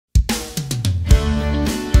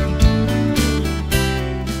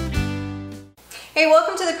Hey,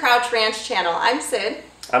 welcome to the Crouch Ranch channel. I'm Sid.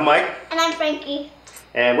 I'm Mike. And I'm Frankie.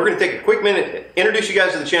 And we're going to take a quick minute to introduce you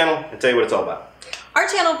guys to the channel and tell you what it's all about. Our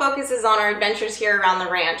channel focuses on our adventures here around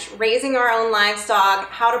the ranch, raising our own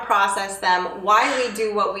livestock, how to process them, why we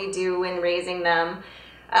do what we do in raising them,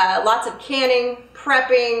 lots of canning,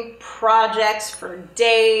 prepping, projects for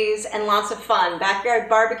days, and lots of fun. Backyard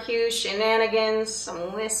barbecue, shenanigans,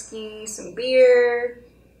 some whiskey, some beer,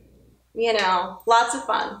 you know, lots of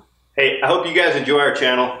fun. Hey, I hope you guys enjoy our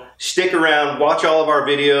channel. Stick around, watch all of our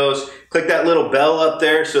videos, click that little bell up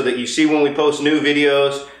there so that you see when we post new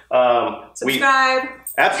videos. Subscribe.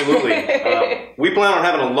 Absolutely. We plan on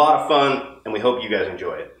having a lot of fun, and we hope you guys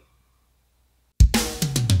enjoy it.